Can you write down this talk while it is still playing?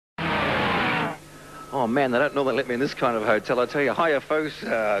Oh man, they don't normally let me in this kind of hotel, I tell you. Hiya folks,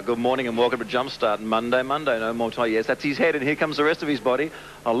 good morning and welcome to Jumpstart. Monday, no more time. Yes, that's his head and here comes the rest of his body.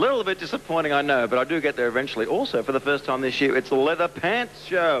 A little bit disappointing, I know, but I do get there eventually. Also, for the first time this year, it's the Leather Pants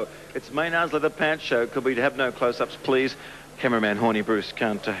Show. It's Maynard's Leather Pants Show. Could we have no close-ups, please? Cameraman Horny Bruce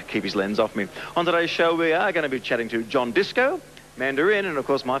can't keep his lens off me. On today's show, we are going to be chatting to John Disco, Mandarin, and of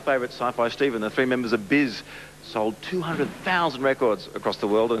course my favourite Sci-Fi Stephen, the three members of Biz. Sold 200,000 records across the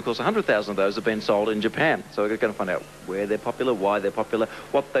world, and of course 100,000 of those have been sold in Japan. So we're going to find out where they're popular, why they're popular,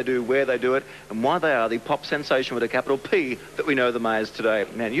 what they do, where they do it, and why they are the pop sensation with a capital P that we know them as today.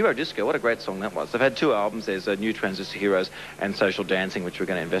 Man, Euro Disco, what a great song that was. They've had two albums. There's New Transistor Heroes and Social Dancing, which we're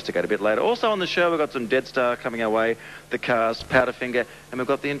going to investigate a bit later. Also on the show, we've got some Dead Star coming our way, The Cast, Powderfinger, and we've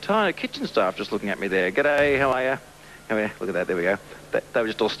got the entire kitchen staff just looking at me there. G'day, how are you? Look at that, there we go. They were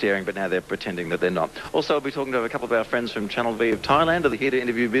just all staring, but now they're pretending that they're not. Also, we'll be talking to a couple of our friends from Channel V of Thailand. They're here to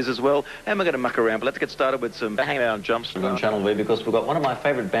interview Biz as well. And we're going to muck around. But let's get started with some hanging out on Jumpstart on Channel V, because we've got one of my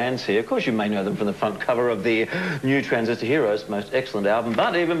favourite bands here. Of course, you may know them from the front cover of the New Transistor Heroes, most excellent album.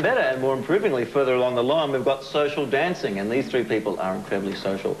 But even better and more improvingly, further along the line, we've got Social Dancing. And these three people are incredibly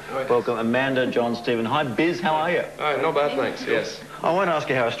social. Right. Welcome, Amanda, John, Stephen. Hi, Biz. How are you? All right, not bad, thanks. Yes. I won't ask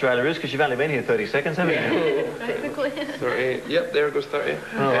you how Australia is, because you've only been here 30 seconds, haven't you? Basically. 30. Yep, there goes 30.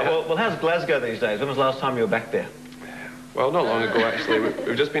 Oh, well, how's Glasgow these days? When was the last time you were back there? Well, not long ago, actually.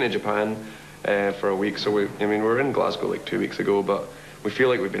 We've just been in Japan for a week, so we were in Glasgow like 2 weeks ago, but we feel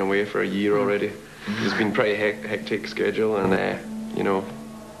like we've been away for a year already. It's been pretty hectic schedule, and you know,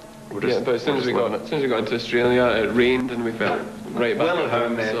 we're just, but as soon as we got into Australia, it rained and we felt right back at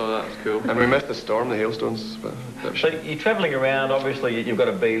home there. So that's cool. And we missed the storm, the hailstones. So you're travelling around, obviously you've got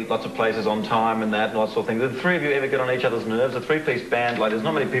to be lots of places on time and that and all that sort of thing. Do the three of you ever get on each other's nerves? A three-piece band, like there's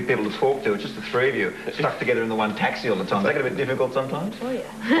not many people to talk to, it's just the three of you stuck together in the one taxi all the time. Is that get a bit difficult sometimes? Oh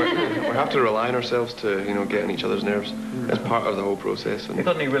yeah. We have to rely on ourselves to, you know, get on each other's nerves. It's part of the whole process. And you've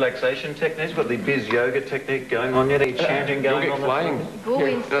got any relaxation techniques? You've got the Biz yoga technique going on yet? Any chanting going on? Flying. Go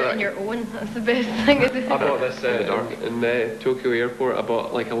and sit on your own. That's the best thing. I bought this in Tokyo airport. I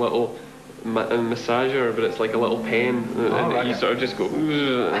bought like a little massager, but it's like a little pen, and you sort of just go.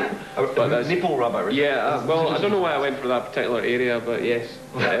 Nipple rubber. Yeah. Well, I don't know why I went for that particular area, but yes,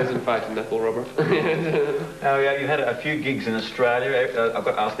 it is in fact a nipple rubber. Now, yeah, you've had a few gigs in Australia. I've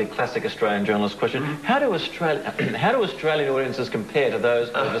got to ask the classic Australian journalist question: How do Australian audiences compare to those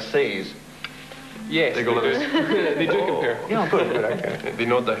overseas? Yes, they do. They do compare. Yeah, good. Okay. They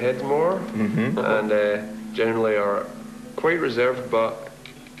nod their heads more, and generally are quite reserved, but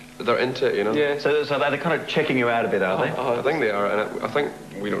they're into it, you know. Yeah. So they're kind of checking you out a bit, are they? I think they are, and I think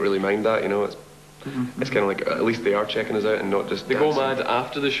we don't really mind that, you know. It's kind of like, at least they are checking us out and not just They go mad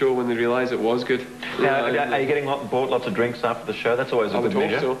after the show when they realise it was good. Now, are you getting bought lots of drinks after the show? That's always a good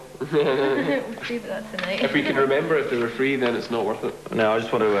measure. I would hope so. We'll see that tonight. If we can remember if they were free, then it's not worth it. Now, I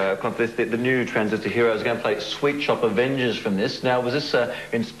just want to confess that the New Transistor Heroes are going to play Sweet Shop Avengers from this. Now, was this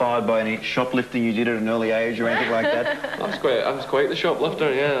inspired by any shoplifting you did at an early age or anything like that? I was quite the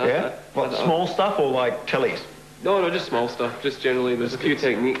shoplifter, yeah. Yeah? What, small stuff or like tellies? No, just small stuff. Just generally, there's a few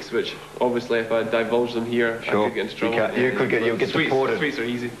techniques which, obviously, if I divulge them here, I could get into trouble. You get deported. Sweets are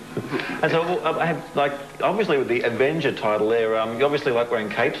easy. And so, I have, like, obviously with the Avenger title there, you obviously like wearing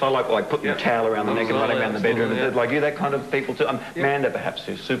capes. I like putting a towel around the neck and running around the bedroom. Yeah. Like you, that kind of people too. Amanda, perhaps,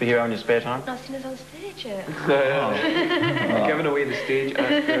 who's superhero in your spare time. Not seen us on stage yet. Giving away the stage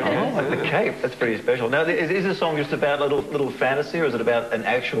actor. Oh, like the cape. That's pretty special. Now, is this song just about little fantasy, or is it about an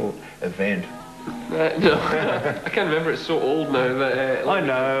actual event? No, I can't remember. It's so old now. But, I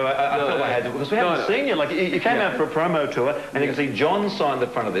know. I felt I had to, because we haven't seen you. Like you came out for a promo tour, and you can see John signed the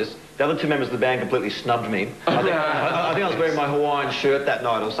front of this. The other two members of the band completely snubbed me. I think I was wearing my Hawaiian shirt that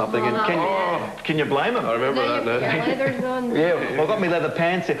night or something. Can you blame them? I remember that now. Leather's on. Yeah, well, I got me leather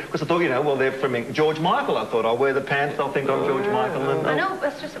pants because I thought, you know, well, they're from George Michael. I thought I'll wear the pants. They'll think I'm George Michael. And, I know.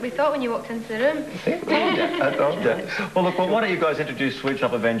 That's just what we thought when you walked into the room. I told you. Well, look, why don't you guys introduce Sweet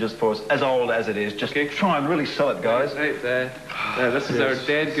Shop Avengers for us, as old as it is. Just try and really sell it, guys. Right, this is our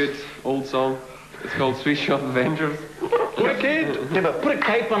dead good old song. It's called Sweet Shop Avengers. Wicked! Yeah, but put a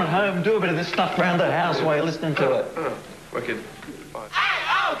cape on at home, do a bit of this stuff around the house while you're listening to it. Wicked.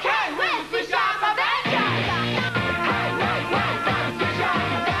 A-OK, we're Sweet Shop Avengers!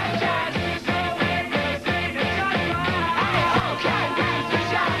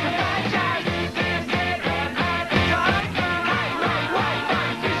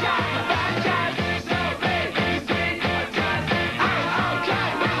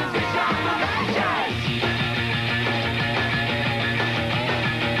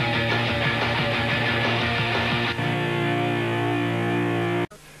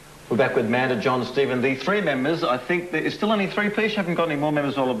 We're back with Amanda, John, Stephen, the three members. I think there's still only three-piece. You haven't got any more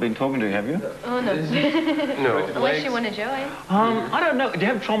members all I've been talking to, have you? Oh, no. No. Unless you want to join. I don't know. Do you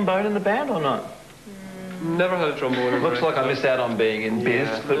have trombone in the band or not? Never had a trombone. Looks like I missed out on being in biz.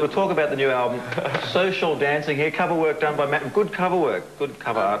 Yeah. But we'll talk about the new album, Social Dancing here. Cover work done by Matt. Good cover work. Good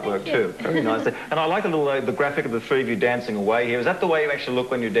cover artwork too. Very nice. And I like the graphic of the three of you dancing away here. Is that the way you actually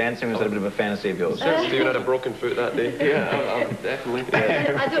look when you're dancing, or is that a bit of a fantasy of yours? Stephen had a broken foot that day. Yeah, definitely.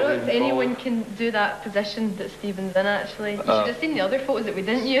 I don't know if anyone can do that position that Stephen's in, actually. You should have seen the other photos that we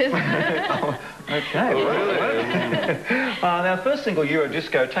didn't use. Okay. Now, first single, Euro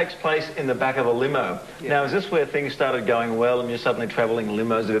Disco, takes place in the back of a limo. Now, is this where things started going well and you're suddenly travelling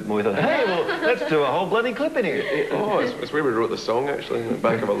limos a bit more? You thought, hey, well, let's do a whole bloody clip in here. It's where we wrote the song, actually, in the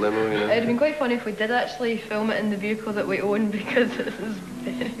back of a limo, you know. It'd have been quite funny if we did actually film it in the vehicle that we own, because this is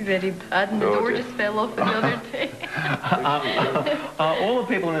very, very bad, and the door just fell off the other day. Are all the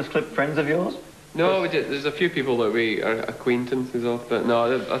people in this clip friends of yours? No, there's a few people that we are acquaintances of, but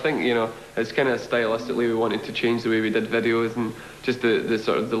no, I think, you know, it's kind of stylistically we wanted to change the way we did videos, and just the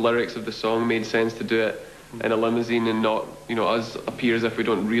sort of the lyrics of the song made sense to do it in a limousine and not, you know, us appear as if we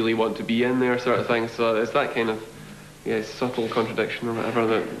don't really want to be in there sort of thing. So it's that kind of, yeah, subtle contradiction or whatever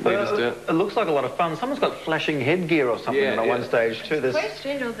that made us do it. It looks like a lot of fun. Someone's got flashing headgear or something at one stage too. It's quite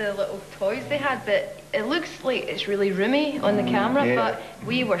strange, all the little toys they had, but it looks like it's really roomy on the camera, but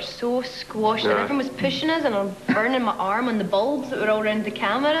we were so squashed and everyone was pushing us, and I'm burning my arm on the bulbs that were all around the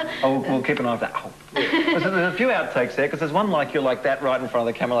camera. Oh, we'll keep an eye on that. Ow. There's a few outtakes there, because there's one like you're like that right in front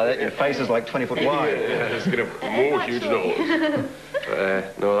of the camera like that. Your face is like 20 foot wide. Yeah, it's got a huge nose.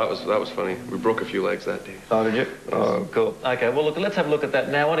 No, that was funny. We broke a few legs that day. Oh, did you? Oh, cool. Okay, well, look, let's have a look at that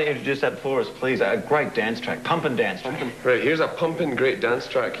now. Why don't you introduce that for us, please? A great dance track, pumpin' dance track. Right, here's a pumping great dance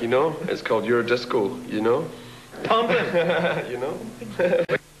track, you know? It's called Your Disco, you know? Pumpin'! You know?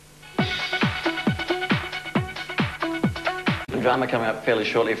 Drama coming up fairly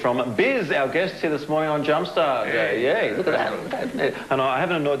shortly from Biz, our guest here this morning on Jumpstart. Yeah, look at that. Look at that. And I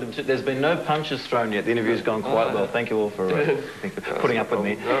haven't annoyed them. There's been no punches thrown yet. The interview's gone quite well. Thank you all for putting up with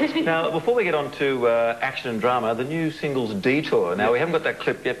me. Now, before we get on to action and drama, the new single's Detour. Now, we haven't got that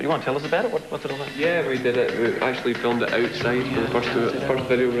clip yet, but you want to tell us about it? What's it all about? Yeah, we did it. We actually filmed it outside for the first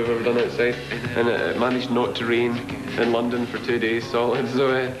video we've ever done outside, and it managed not to rain in London for 2 days solid.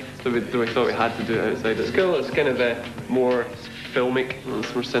 So we thought we had to do it outside. It's cool. It's kind of more filmic,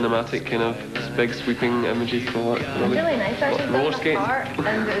 it's more cinematic, kind of big sweeping images. It was really nice, actually. Roller It skating. park,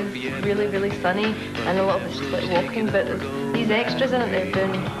 and it was really, really sunny, and a lot of it's just like walking, but these extras in it, they're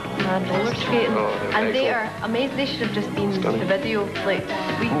doing mad roller skating, and they are amazing. They should have just been the video. Like,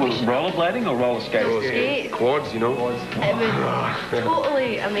 we should Rollerblading or roller skating? skate. Quads, you know? It was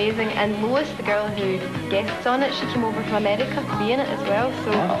totally amazing, and Lois, the girl who guests on it, she came over from America to be in it as well,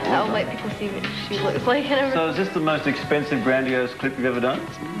 so that'll let people see what she looks like and everything. So is this the most expensive, grandiose clip you've ever done?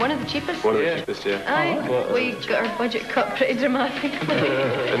 One of the cheapest. One of the cheapest, yeah. Aye, we got our budget cut pretty dramatically.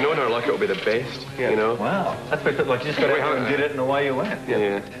 And knowing our luck, it'll be the best, you know? Wow. That's pretty like you just got out there and did it and away you went.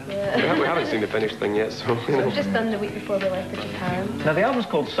 Yeah. We haven't seen the finished thing yet, so, you So know. we've just done the week before we left for Japan. Now, the album's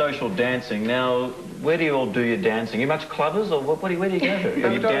called Social Dancing. Now, where do you all do your dancing? You much clubbers, or where do you go to? We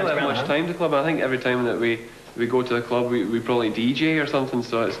don't really have much time to club. I think every time that we go to the club, we probably DJ or something,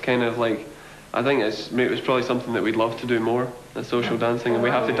 so it's kind of like, I think it was probably something that we'd love to do more, the social dancing, and we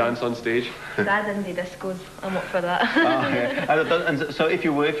have to dance on stage. Dad indie discos, I'm up for that. And so if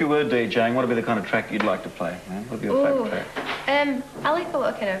you were DJing, what would be the kind of track you'd like to play? What would be your favourite track? I like a lot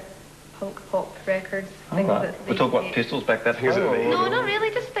of kind of punk pop records. Things that We talk about Pistols back that far? No, not really,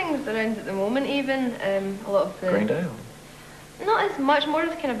 just things around at the moment even. A lot of the... Green Day? Not as much, more of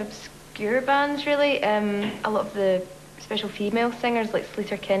the kind of obscure bands really. A lot of the special female singers like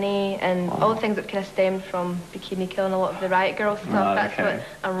Sleater Kinney and all the things that kind of stemmed from Bikini Kill and a lot of the Riot Girl stuff. That's what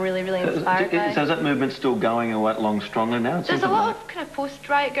I'm really, really inspired by. So is that movement still going along strongly now? There's a lot of kind of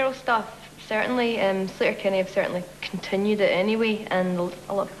post-Riot Girl stuff. Certainly, Sleater Kinney have certainly continued it anyway, and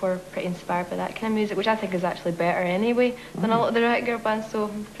a lot of people are pretty inspired by that kind of music, which I think is actually better anyway than a lot of the Riot Girl bands,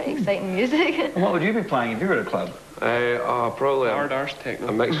 so pretty exciting music. And what would you be playing if you were at a club? Probably Hard arse techno.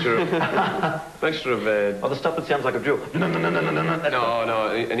 a mixture of... Oh, the stuff that sounds like a drill.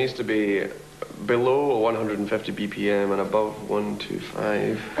 No, it needs to be below 150 BPM and above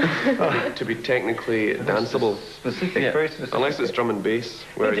 125 to be technically danceable. Specific, very specific. Unless it's drum and bass,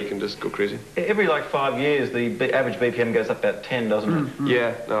 where you can just go crazy. Every like 5 years, the average BPM goes up about 10, doesn't it?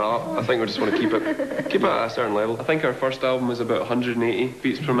 Yeah, no, I think we just want to keep it at a certain level. I think our first album was about 180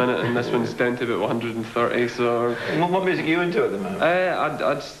 beats per minute, and this one's down to about 130. So, What music are you into at the moment? I'd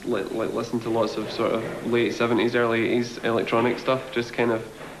just like listen to lots of sort of late 70s, early 80s electronic stuff. Just kind of,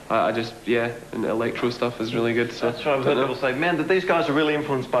 I just, yeah, and electro stuff is really good. So That's right. I've heard people say, man, that these guys are really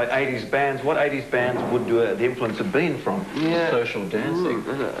influenced by 80s bands. What 80s bands would the influence have been from? Yeah. Social dancing.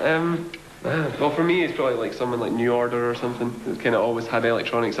 Well, for me, it's probably like someone like New Order or something. It kind of always had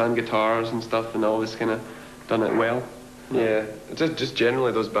electronics and guitars and stuff, and always kind of done it well. Yeah, just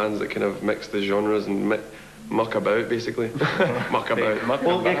generally those bands that kind of mix the genres and muck about, basically. Muck about.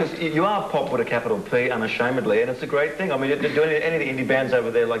 Well, yeah, because you are pop with a capital P, unashamedly, and it's a great thing. I mean, do any of the indie bands over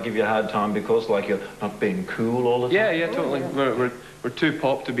there like give you a hard time because like you're not being cool all the time? Yeah, totally. We're too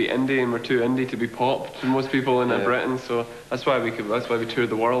pop to be indie, and we're too indie to be pop to most people in Britain. So that's why we tour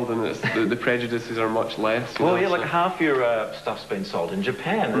the world, and the prejudices are much less. Well, yeah, like half your stuff's been sold in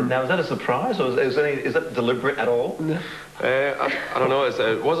Japan. Now, is that a surprise, or is that deliberate at all? I don't know.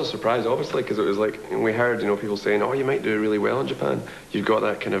 It was a surprise, obviously, because it was like we heard, people saying, "Oh, you might do really well in Japan." You've got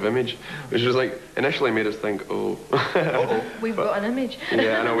that kind of image, which was like initially made us think, "Oh, we've got an image."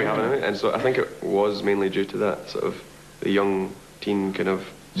 Yeah, I know we have an image, and so I think it was mainly due to that sort of the young teen kind of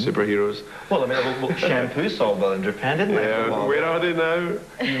superheroes. Well, I mean, well, shampoo sold well in Japan, didn't they? Yeah, where are they now?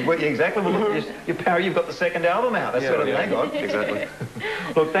 Well, exactly. Well, your power, you've got the second album out. That's what they got. Exactly.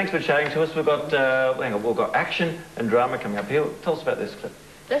 Look, thanks for chatting to us. We've got, we've got action and drama coming up here. Tell us about this clip.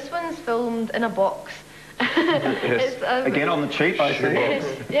 This one's filmed in a box. Yes. Again, on the cheap, I see.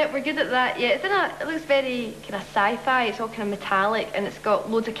 Yeah, we're good at that. Yeah, it looks very kind of sci-fi. It's all kind of metallic, and it's got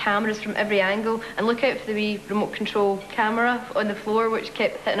loads of cameras from every angle. And look out for the wee remote control camera on the floor, which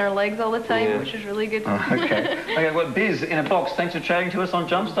kept hitting our legs all the time, which was really good. Okay. Okay, well, Biz, in a box, thanks for chatting to us on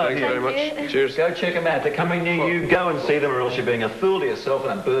Jumpstart. Thank you very much. Cheers. Go check them out. They're coming near you. Go and see them, or else you're being a fool to yourself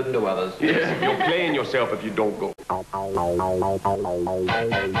and a burden to others. Yeah, you're playing yourself if you don't go.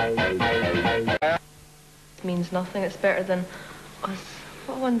 Means nothing. It's better than us.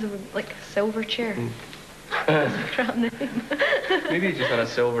 What ones are like Silverchair? That's a crap name. Maybe he just had a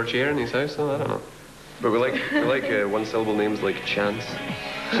silver chair in his house. I don't know. But we like one-syllable names like chance,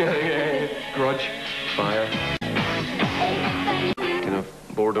 grudge, fire. Kind of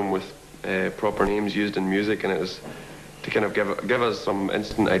boredom with proper names used in music, and it was to kind of give us some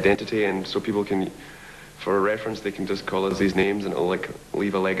instant identity, and so people can. For a reference, they can just call us these names, and it'll like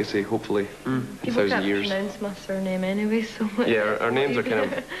leave a legacy, hopefully, in 1,000 years. People can't pronounce my surname anyway, so. Yeah, our names are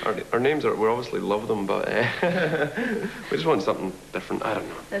kind of our names are. We obviously love them, but we just want something different. I don't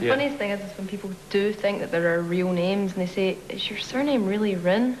know. The funniest thing is when people do think that there are real names, and they say, "Is your surname really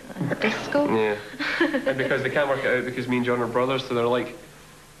Rin and Disco?" Yeah. And because they can't work it out because me and John are brothers, so they're like,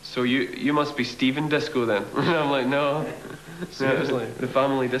 "So you must be Steven Disco then?" And I'm like, "No." Seriously? The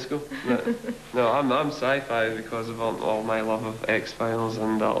family disco? No, I'm sci-fi because of all my love of X-Files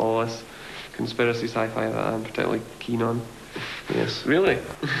and all this conspiracy sci-fi that I'm particularly keen on. Yes. Really?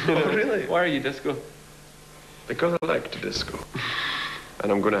 Oh, really? Why are you disco? Because I like to disco.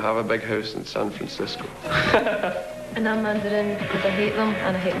 And I'm going to have a big house in San Francisco. And I'm Mandarin because I hate them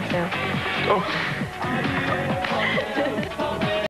and I hate myself. Oh.